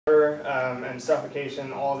and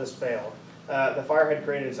suffocation, all of this failed. The fire had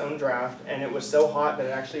created its own draft, and it was so hot that it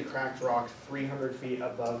actually cracked rock 300 feet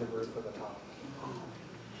above the roof of the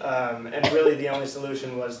tunnel. And really the only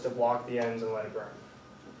solution was to block the ends and let it burn.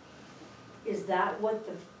 Is that what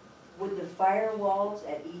would the firewalls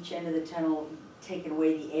at each end of the tunnel taken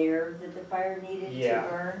away the air that the fire needed to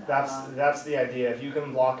burn? That's the idea. If you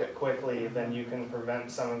can block it quickly, then you can prevent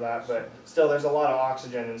some of that. But still, there's a lot of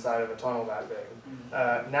oxygen inside of a tunnel that big.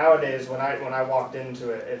 Nowadays, when I walked into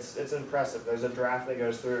it, it's impressive. There's a draft that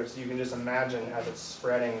goes through it, so you can just imagine as it's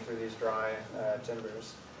spreading through these dry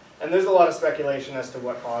timbers. And there's a lot of speculation as to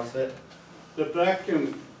what caused it. The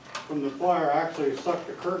vacuum from the fire actually sucked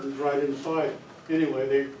the curtains right inside.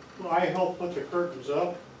 Anyway, I helped put the curtains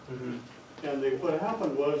up. Mm-hmm. And what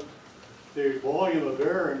happened was the volume of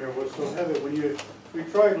air in there was so heavy. We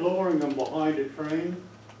tried lowering them behind the train,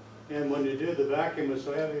 and when you did, the vacuum was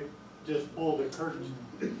so heavy, just pulled the curtains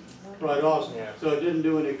right off. Yeah. So it didn't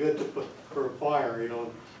do any good to put for a fire, you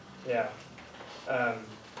know. Yeah.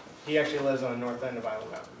 He actually lives on the north end of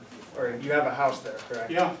Island Mountain. Or you have a house there, correct?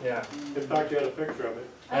 Yeah. Yeah. In fact, you had a picture of it.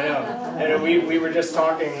 I know. And we were just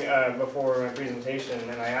talking before my presentation,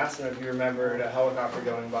 and I asked him if you remembered a helicopter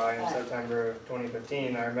going by in September of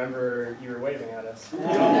 2015. I remember you were waving at us. What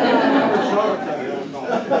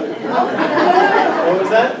was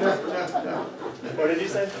that? What did you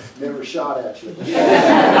say? Never shot at you.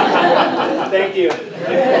 Thank you.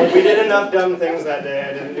 We did enough dumb things that day.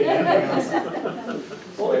 I didn't do anything else.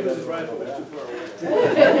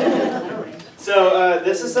 So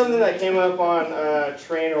this is something that came up on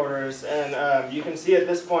train orders, and you can see at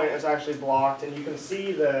this point it's actually blocked, and you can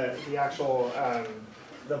see the actual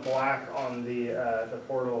the black on the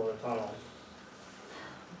portal of the tunnel.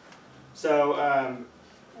 So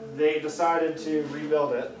they decided to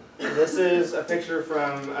rebuild it. This is a picture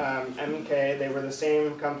from MK. They were the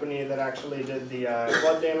same company that actually did the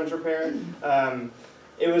flood damage repair.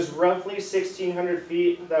 It was roughly 1,600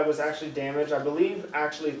 feet that was actually damaged. I believe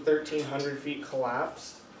actually 1,300 feet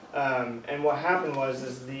collapsed. And what happened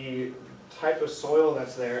is the type of soil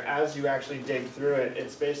that's there, as you actually dig through it,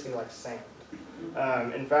 it's basically like sand.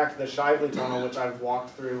 In fact, the Shively Tunnel, which I've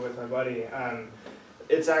walked through with my buddy,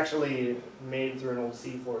 it's actually made through an old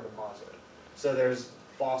seafloor deposit. So there's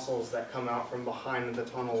fossils that come out from behind the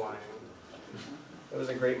tunnel lining. It was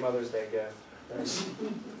a great Mother's Day gift. There's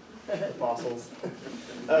fossils.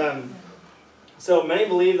 So many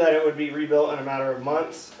believe that it would be rebuilt in a matter of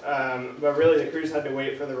months, but really the crews had to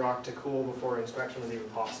wait for the rock to cool before inspection was even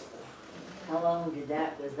possible. How long was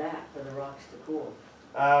that for the rocks to cool?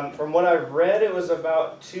 From what I've read, it was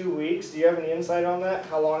about 2 weeks. Do you have any insight on that?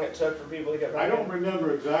 How long it took for people to get back? I don't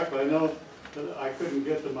remember exactly. I know that I couldn't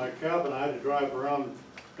get to my cabin. I had to drive around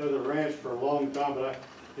to the ranch for a long time, but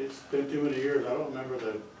it's been too many years. I don't remember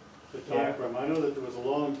the time frame. I know that there was a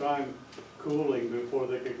long time cooling before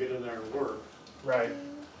they could get in there and work. Right.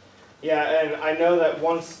 Yeah, and I know that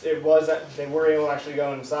once they were able to actually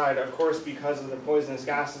go inside, of course, because of the poisonous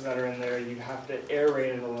gases that are in there, you have to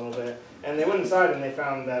aerate it a little bit. And they went inside and they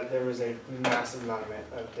found that there was a massive amount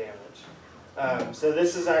of damage. So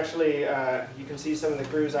this is actually, you can see some of the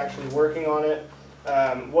crews actually working on it.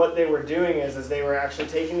 What they were doing is they were actually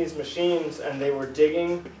taking these machines and they were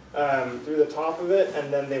digging through the top of it,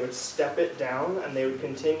 and then they would step it down, and they would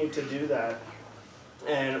continue to do that.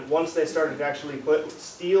 And once they started to actually put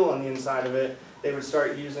steel on the inside of it, they would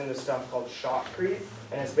start using this stuff called shotcrete,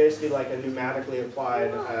 and it's basically like a pneumatically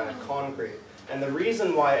applied concrete. And the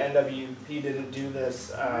reason why NWP didn't do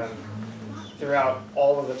this throughout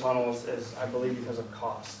all of the tunnels is, I believe, because of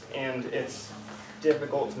cost. And it's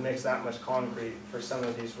difficult to mix that much concrete for some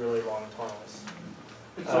of these really long tunnels.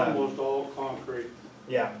 It's almost all concrete.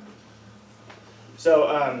 Yeah. So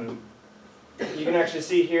you can actually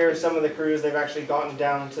see here some of the crews, they've actually gotten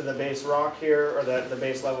down to the base rock here, or the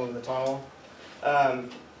base level of the tunnel.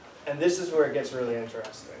 And this is where it gets really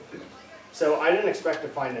interesting. So I didn't expect to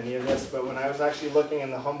find any of this, but when I was actually looking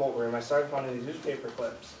in the Humboldt room, I started finding these newspaper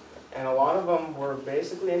clips. And a lot of them were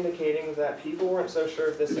basically indicating that people weren't so sure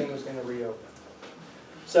if this thing was going to reopen.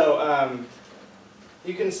 So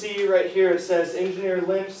you can see right here it says, Engineer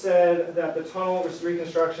Lynch said that the tunnel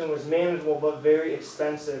reconstruction was manageable but very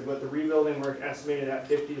expensive, with the rebuilding work estimated at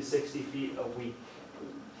 50 to 60 feet a week.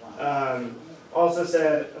 Also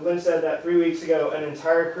said, Lynch said that 3 weeks ago an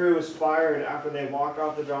entire crew was fired after they walked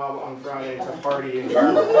off the job on Friday to party in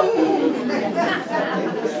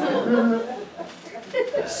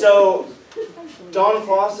So Don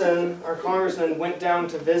Clausen, our congressman, went down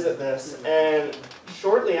to visit this, and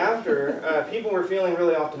shortly after, people were feeling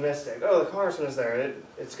really optimistic. Oh, the congressman is there.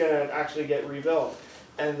 It's going to actually get rebuilt.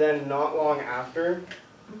 And then not long after,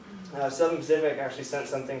 Southern Pacific actually sent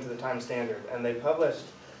something to the Times Standard, and they published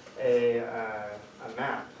a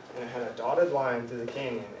map, and it had a dotted line through the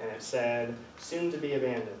canyon, and it said, soon to be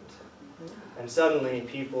abandoned. And suddenly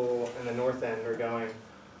people in the north end are going,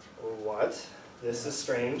 what? This is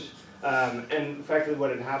strange. And effectively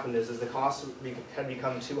what had happened is the costs had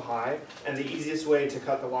become too high, and the easiest way to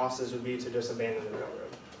cut the losses would be to just abandon the railroad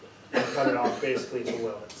and cut it off basically to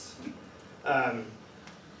Willits.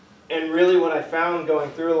 And really what I found going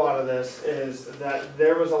through a lot of this is that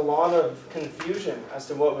there was a lot of confusion as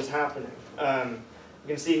to what was happening. You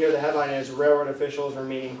can see here the headline is, railroad officials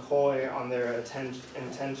remaining coy on their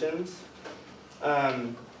intentions.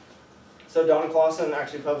 So Don Clausen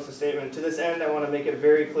actually published a statement, to this end I want to make it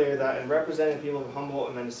very clear that in representing the people of Humboldt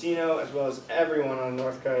and Mendocino, as well as everyone on the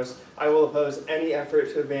North Coast, I will oppose any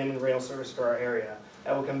effort to abandon rail service to our area.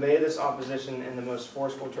 I will convey this opposition in the most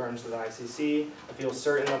forceful terms to the ICC. I feel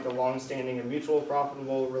certain that the long-standing and mutual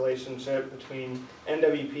profitable relationship between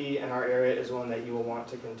NWP and our area is one that you will want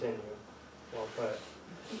to continue. Well put.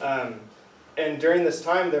 And during this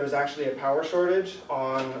time, there was actually a power shortage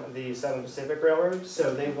on the Southern Pacific Railroad,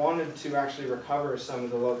 so they wanted to actually recover some of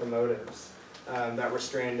the locomotives that were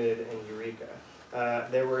stranded in Eureka.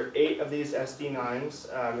 There were 8 of these SD9s.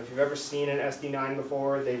 If you've ever seen an SD9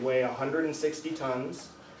 before, they weigh 160 tons.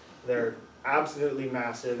 They're absolutely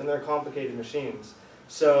massive, and they're complicated machines.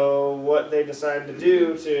 So what they decided to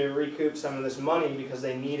do to recoup some of this money, because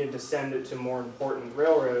they needed to send it to more important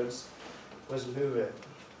railroads, was move it.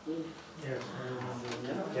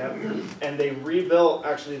 Yep. And they rebuilt,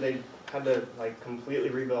 actually they had to completely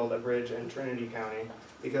rebuild a bridge in Trinity County,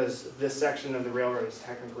 because this section of the railroad is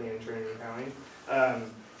technically in Trinity County.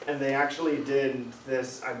 And they actually did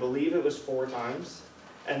this, I believe it was 4 times,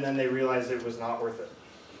 and then they realized it was not worth it.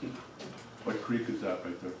 What creek is that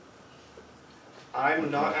right there?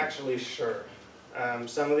 I'm not actually sure.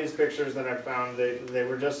 Some of these pictures that I found, they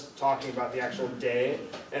were just talking about the actual day,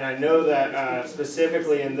 and I know that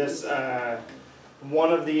specifically in this,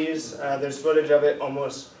 one of these, there's footage of it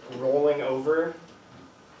almost rolling over.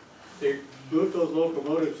 They moved those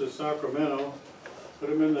locomotives to Sacramento, put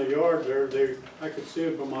them in the yard there. I could see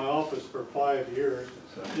them from my office for 5 years.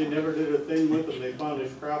 They never did a thing with them. They finally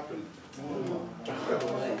scrapped them.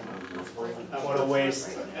 What a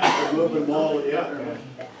waste. After moving them all, yeah.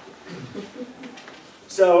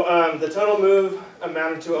 So the total move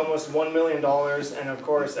amounted to almost $1 million, and of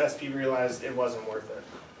course SP realized it wasn't worth it.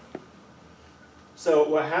 So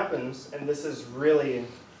what happens, and this is really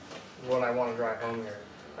what I want to drive home here,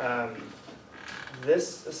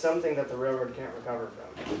 this is something that the railroad can't recover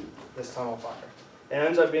from, this tunnel fire. It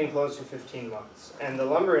ends up being closed for 15 months, and the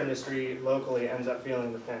lumber industry locally ends up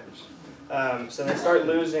feeling the pinch. So they start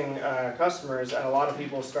losing customers, and a lot of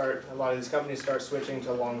these companies start switching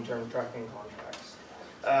to long-term trucking contracts.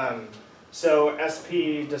 So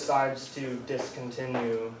SP decides to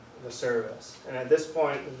discontinue the service, and at this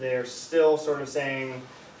point they're still sort of saying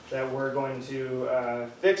that we're going to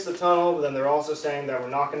fix the tunnel, but then they're also saying that we're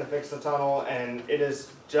not going to fix the tunnel, and it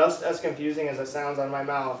is just as confusing as it sounds on my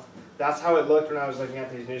mouth. That's how it looked when I was looking at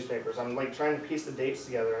these newspapers. I'm trying to piece the dates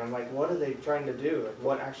together, and I'm like, what are they trying to do?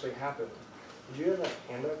 What actually happened? Did you have that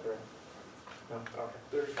hand up, or? No?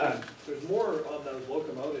 Okay. There's more on those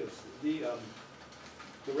locomotives.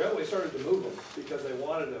 The railway started to move them because they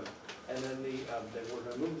wanted them, and then they were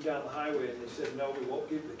going to move them down the highway, and they said, no, we won't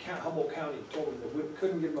give the Humboldt County told them that we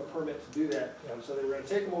couldn't give them a permit to do that, so they were going to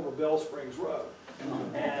take them over Bell Springs Road.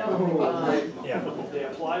 And they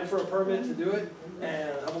applied for a permit to do it,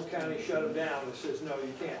 and Humboldt County shut them down and says, no,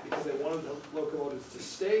 you can't, because they wanted the locomotives to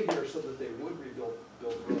stay here so that they would rebuild the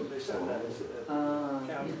road. They said that as a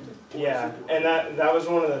county. Yeah, and that was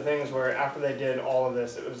one of the things where after they did all of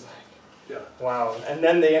this, it was like, Yeah. wow. And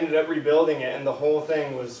then they ended up rebuilding it, and the whole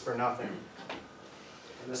thing was for nothing.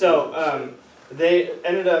 So they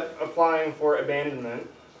ended up applying for abandonment,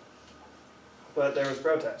 but there was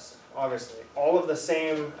protests, obviously. All of the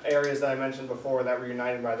same areas that I mentioned before that were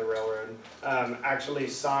united by the railroad actually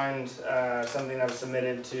signed something that was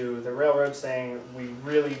submitted to the railroad saying, we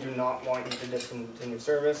really do not want you to discontinue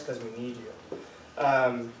service because we need you.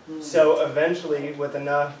 So eventually, with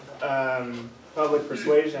enough public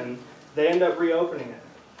persuasion, they end up reopening it.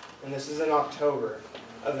 And this is in October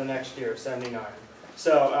of the next year, '79.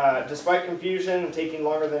 So despite confusion and taking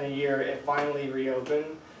longer than a year, it finally reopened.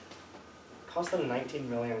 It cost them $19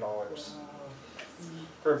 million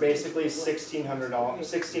for basically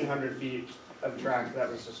 1,600 feet of track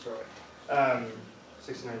that was destroyed.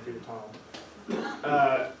 1,600 feet of tunnel.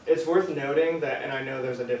 It's worth noting that, and I know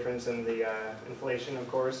there's a difference in the inflation, of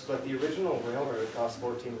course, but the original railroad cost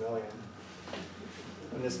 $14 million.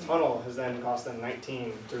 And this tunnel has then cost them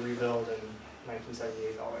 19 to rebuild in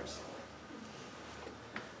 1978 dollars.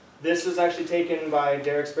 This was actually taken by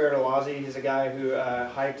Derek Spiritolazzi. He's a guy who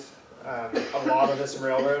hiked a lot of this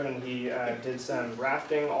railroad, and he did some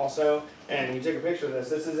rafting also, and he took a picture of this.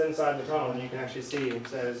 This is inside the tunnel, and you can actually see it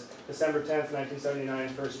says December 10th, 1979,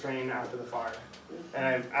 first train after the fire.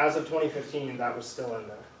 And as of 2015, that was still in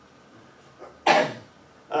there.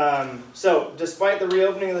 So, despite the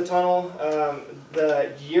reopening of the tunnel,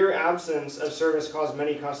 the year absence of service caused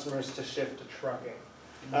many customers to shift to trucking.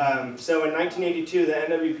 So in 1982, the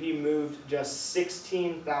NWP moved just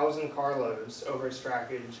 16,000 carloads over its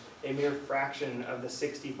trackage, a mere fraction of the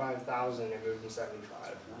 65,000 it moved in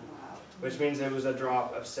 75, which means it was a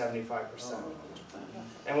drop of 75%.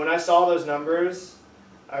 And when I saw those numbers,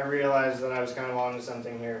 I realized that I was kind of onto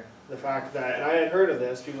something here. The fact that, and I had heard of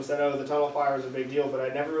this, people said, oh, the tunnel fire is a big deal, but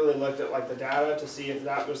I never really looked at like the data to see if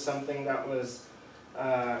that was something that was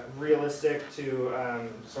realistic to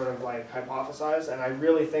sort of like hypothesize, and I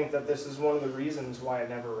really think that this is one of the reasons why it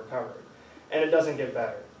never recovered. And it doesn't get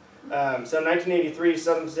better. So in 1983,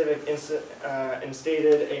 Southern Pacific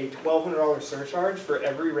instated a $1,200 surcharge for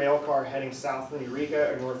every rail car heading south from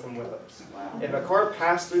Eureka or north from Willits. Wow. If a car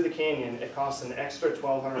passed through the canyon, it costs an extra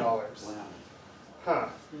 $1,200. Wow. Huh.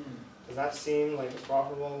 Does that seem like it's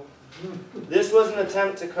profitable? This was an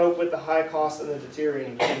attempt to cope with the high cost of the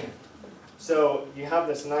deteriorating canyon. So you have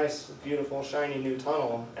this nice, beautiful, shiny new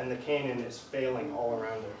tunnel, and the canyon is failing all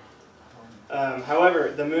around it.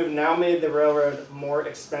 However, the move now made the railroad more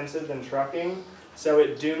expensive than trucking, so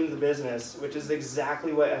it doomed the business, which is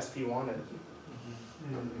exactly what SP wanted.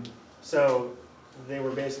 So they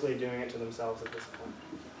were basically doing it to themselves at this point.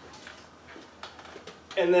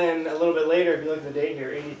 And then a little bit later, if you look at the date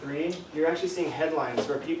here, 83, you're actually seeing headlines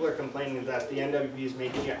where people are complaining that the NWP is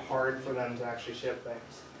making it hard for them to actually ship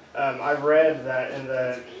things. I've read that in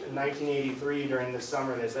the 1983 during the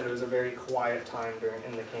summer, they said it was a very quiet time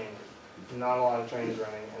in the canyon. Not a lot of trains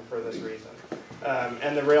running, and for this reason.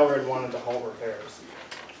 And the railroad wanted to halt repairs.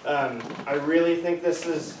 I really think this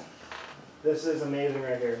is amazing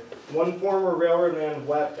right here. One former railroad man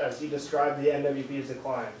wept as he described the NWP's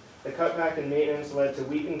decline. The cutback in maintenance led to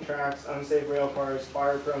weakened tracks, unsafe rail cars,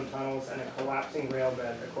 fire-prone tunnels, and a collapsing rail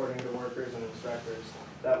bed, according to workers and inspectors.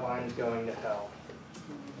 That line's going to hell.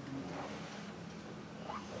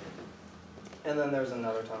 And then there's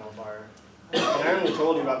another tunnel fire. And I only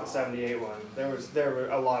told you about the 78 one. There were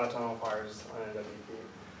a lot of tunnel fires on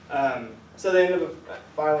NWP. So they ended up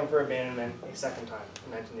filing for abandonment a second time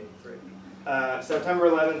in 1983. September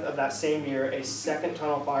 11th of that same year, a second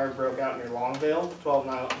tunnel fire broke out near Longvale, 12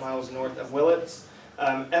 miles north of Willits.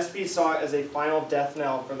 SP saw it as a final death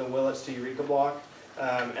knell for the Willits to Eureka block,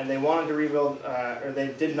 and they wanted to rebuild, or they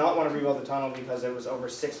did not want to rebuild the tunnel because it was over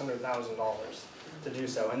 $600,000 to do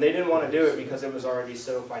so, and they didn't want to do it because it was already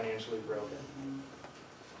so financially broken.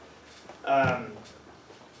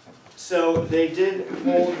 So they did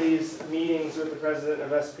hold these meetings with the president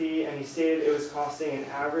of SP, and he stated it was costing an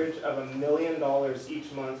average of $1 million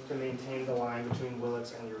each month to maintain the line between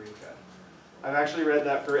Willits and Eureka. I've actually read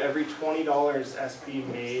that for every $20 SP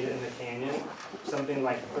made in the canyon, something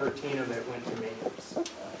like 13 of it went to maintenance.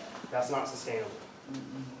 That's not sustainable.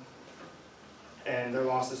 And their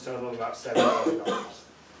losses total about $7 million.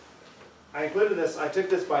 I included this, I took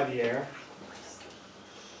this by the air.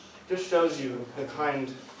 Just shows you the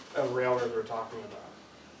kind of railroad we're talking about.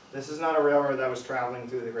 This is not a railroad that was traveling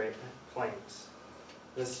through the Great Plains.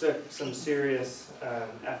 This took some serious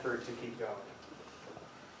effort to keep going.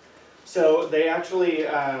 So they actually,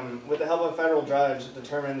 with the help of a federal judge,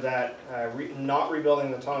 determined that not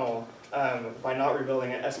rebuilding the tunnel, by not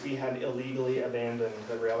rebuilding it, SP had illegally abandoned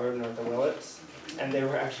the railroad north of Willits, and they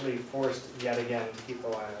were actually forced yet again to keep the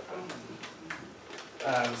line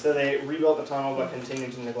open. So they rebuilt the tunnel but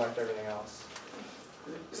continued to neglect everything else.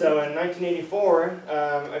 So in 1984,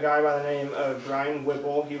 a guy by the name of Brian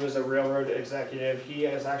Whipple, he was a railroad executive. He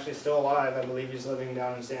is actually still alive. I believe he's living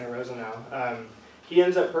down in Santa Rosa now. He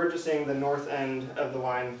ends up purchasing the north end of the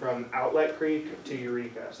line from Outlet Creek to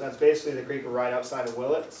Eureka. So that's basically the creek right outside of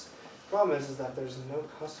Willits. The problem is that there's no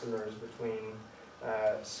customers between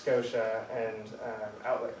Scotia and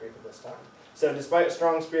Outlet Creek at this time. So despite a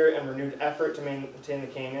strong spirit and renewed effort to maintain the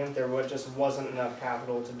canyon, there just wasn't enough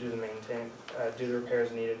capital to do the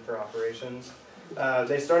repairs needed for operations.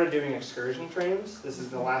 They started doing excursion trains. This is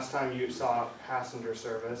the last time you saw passenger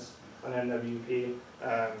service on NWP.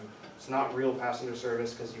 It's not real passenger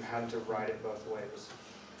service because you had to ride it both ways.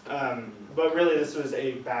 But really this was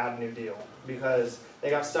a bad new deal because they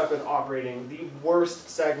got stuck with operating the worst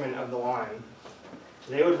segment of the line.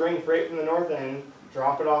 They would bring freight from the north end,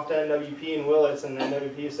 drop it off to NWP in Willits, and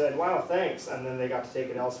NWP said, wow, thanks, and then they got to take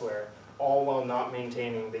it elsewhere, all while not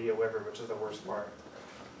maintaining the Eel River, which is the worst part.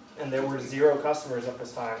 And there were 0 customers at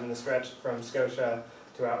this time in the stretch from Scotia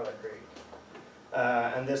to Outlet Creek.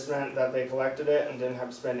 And this meant that they collected it and didn't have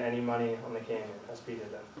to spend any money on the canyon, as Pete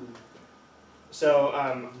had done. So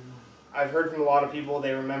I've heard from a lot of people,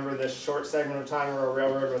 they remember this short segment of time on a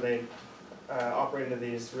railroad where they operated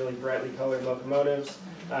these really brightly colored locomotives.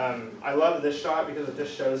 I love this shot because it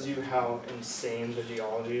just shows you how insane the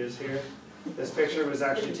geology is here. This picture was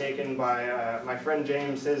actually taken by my friend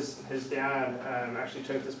James. His dad actually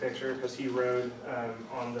took this picture because he rode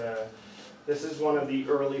on the, this is one of the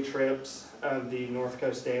early trips of the North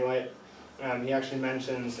Coast Daylight. He actually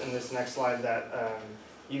mentions in this next slide that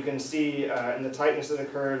you can see in the tightness of the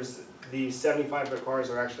curves, the 75-foot cars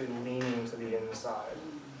are actually leaning to the inside.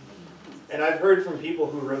 And I've heard from people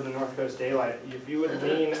who rode the North Coast Daylight, if you would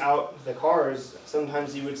lean out the cars,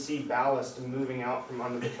 sometimes you would see ballast moving out from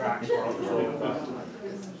under the tracks while it was going by.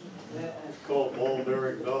 It's called ball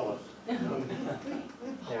bearing ballast.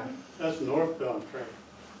 Yeah. That's northbound train.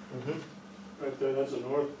 Mm-hmm. Right there, that's a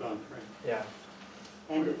northbound train. Yeah.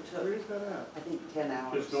 And it took, Where is that at? I think, 10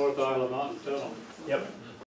 hours. Just north Island Mountain Tunnel. Yep.